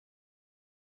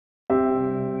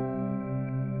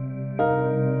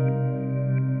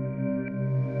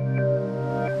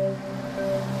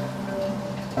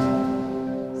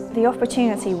The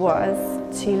opportunity was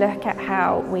to look at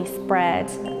how we spread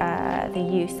the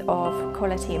use of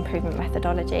quality improvement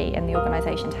methodology in the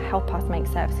organisation to help us make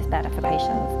services better for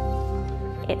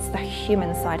patients. It's the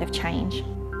human side of change.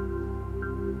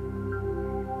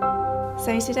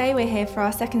 So today we're here for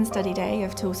our second study day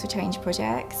of Tools for Change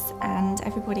projects, and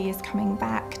everybody is coming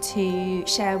back to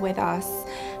share with us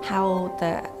how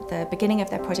the beginning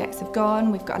of their projects have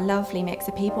gone. We've got a lovely mix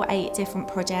of people, 8 different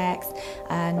projects,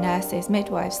 nurses,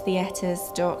 midwives,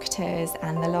 theatres, doctors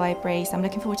and the library. So I'm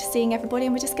looking forward to seeing everybody,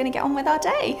 and we're just going to get on with our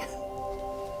day.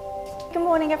 Good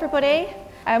morning everybody.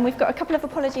 We've got a couple of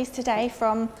apologies today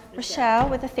from Rochelle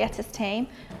with the theatres team,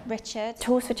 Richard.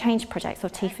 Tools for Change projects, or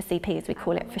T4CP as we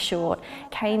call it for short,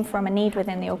 came from a need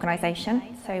within the organisation.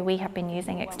 So we have been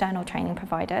using external training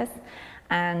providers,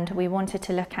 and we wanted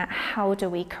to look at how do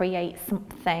we create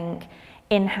something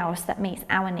in-house that meets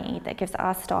our need, that gives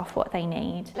our staff what they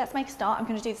need. Let's make a start. I'm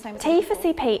going to do the same.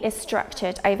 T4CP is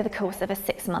structured over the course of a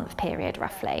 6-month period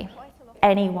roughly.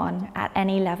 Anyone at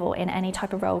any level, in any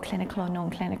type of role, clinical or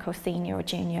non-clinical, senior or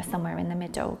junior, somewhere in the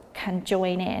middle, can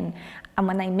join in, and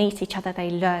when they meet each other they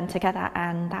learn together,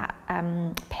 and that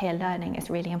peer learning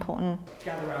is really important.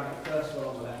 Gather around the first one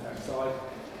on the left-hand side.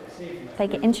 They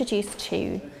get introduced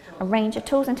to a range of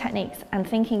tools and techniques and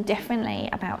thinking differently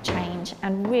about change,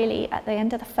 and really at the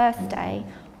end of the first day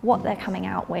what they're coming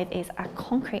out with is a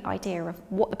concrete idea of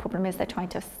what the problem is they're trying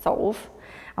to solve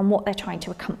and what they're trying to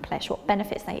accomplish, what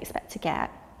benefits they expect to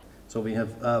get. So we have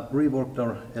reworked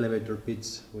our elevator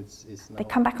pitch, which is now... They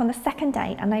come back on the second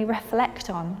day and they reflect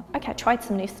on, okay, I tried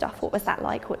some new stuff, what was that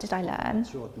like, what did I learn?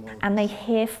 And they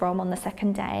hear from, on the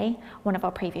second day, one of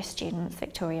our previous students,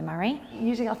 Victoria Murray.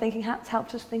 Using our thinking hats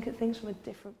helped us think at things from a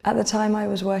different... At the time I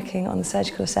was working on the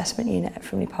surgical assessment unit at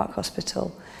Frimley Park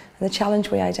Hospital, and the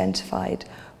challenge we identified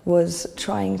was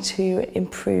trying to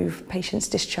improve patients'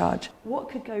 discharge. What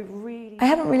could go really... I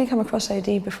hadn't really come across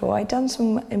OD before. I'd done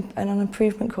an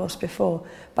improvement course before,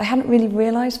 but I hadn't really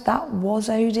realised that was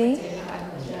OD.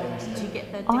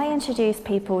 I introduce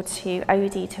people to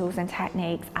OD tools and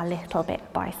techniques a little bit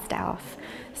by stealth.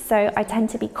 So I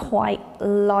tend to be quite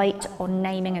light on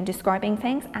naming and describing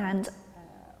things, and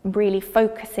really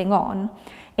focusing on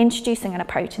introducing an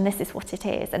approach, and this is what it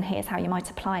is, and here's how you might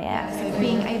apply it. So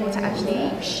being able to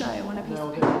actually show on a piece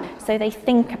of paper. So they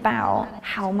think about,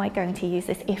 how am I going to use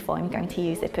this if I'm going to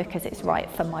use it because it's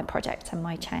right for my project and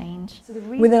my change.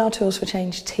 Within our Tools for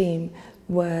Change team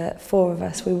were 4 of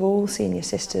us. We were all senior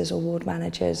sisters or ward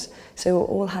managers, so we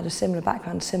all had a similar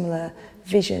background, similar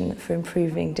vision for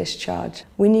improving discharge.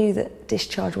 We knew that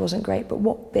discharge wasn't great, but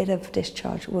what bit of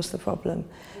discharge was the problem?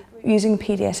 Using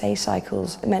PDSA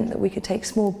cycles meant that we could take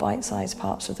small bite-sized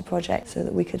parts of the project so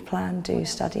that we could plan, do,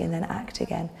 study and then act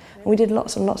again. And we did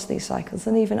lots and lots of these cycles,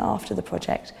 and even after the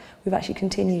project we've actually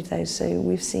continued those, so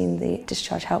we've seen the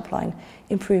discharge helpline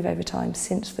improve over time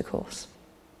since the course.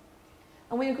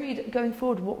 And we agreed going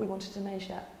forward what we wanted to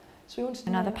measure. So we wanted to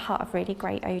Another part of really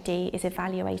great OD is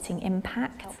evaluating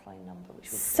impact.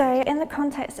 So in the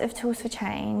context of Tools for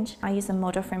Change, I use a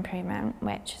model for improvement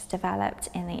which is developed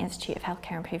in the Institute of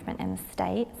Healthcare Improvement in the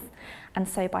States. And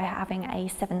so by having a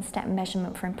 7-step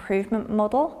measurement for improvement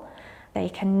model, they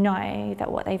can know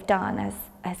that what they've done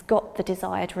has got the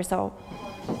desired result.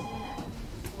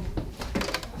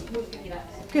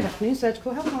 Good afternoon,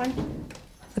 Surgical Helpline.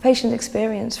 The patient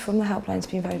experience from the helpline has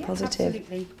been very positive.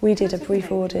 Absolutely. We did a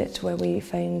brief audit where we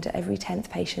phoned every 10th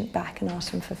patient back and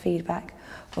asked them for feedback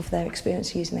of their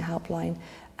experience using the helpline,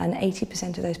 and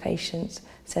 80% of those patients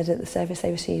said that the service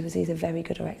they received was either very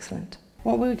good or excellent.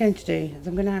 What we're going to do is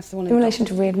I'm going to ask the one in relation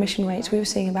to readmission rates, we were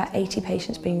seeing about 80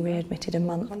 patients being readmitted a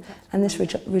month, and this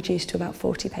reduced to about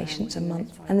 40 patients a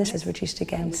month, and this has reduced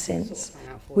again since.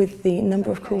 With the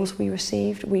number of calls we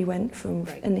received, we went from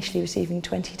initially receiving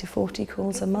 20 to 40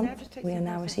 calls a month. We are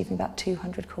now receiving about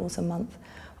 200 calls a month,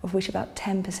 of which about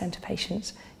 10% of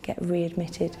patients get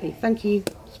readmitted. Thank you.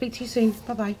 Speak to you soon.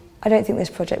 Bye-bye. I don't think this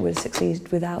project would succeed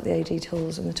without the OD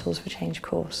tools and the Tools for Change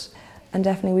course. And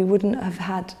definitely we wouldn't have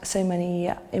had so many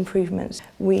improvements.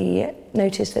 We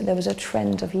noticed that there was a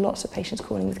trend of lots of patients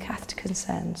calling with catheter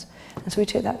concerns. And so we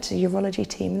took that to the urology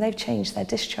team, and they've changed their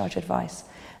discharge advice.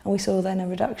 And we saw then a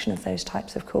reduction of those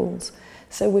types of calls.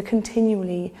 So we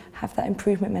continually have that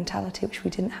improvement mentality which we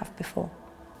didn't have before.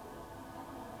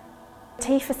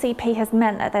 T4CP has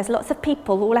meant that there's lots of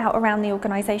people all out around the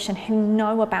organisation who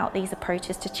know about these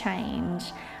approaches to change,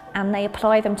 and they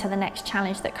apply them to the next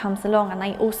challenge that comes along, and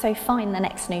they also find the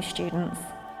next new students.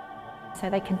 So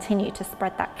they continue to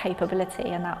spread that capability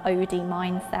and that OD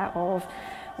mindset of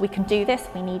we can do this,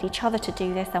 we need each other to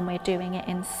do this, and we're doing it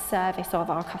in service of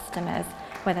our customers,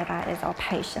 whether that is our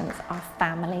patients, our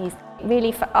families.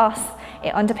 Really for us,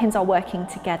 it underpins our working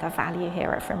together value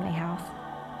here at Frimley Health.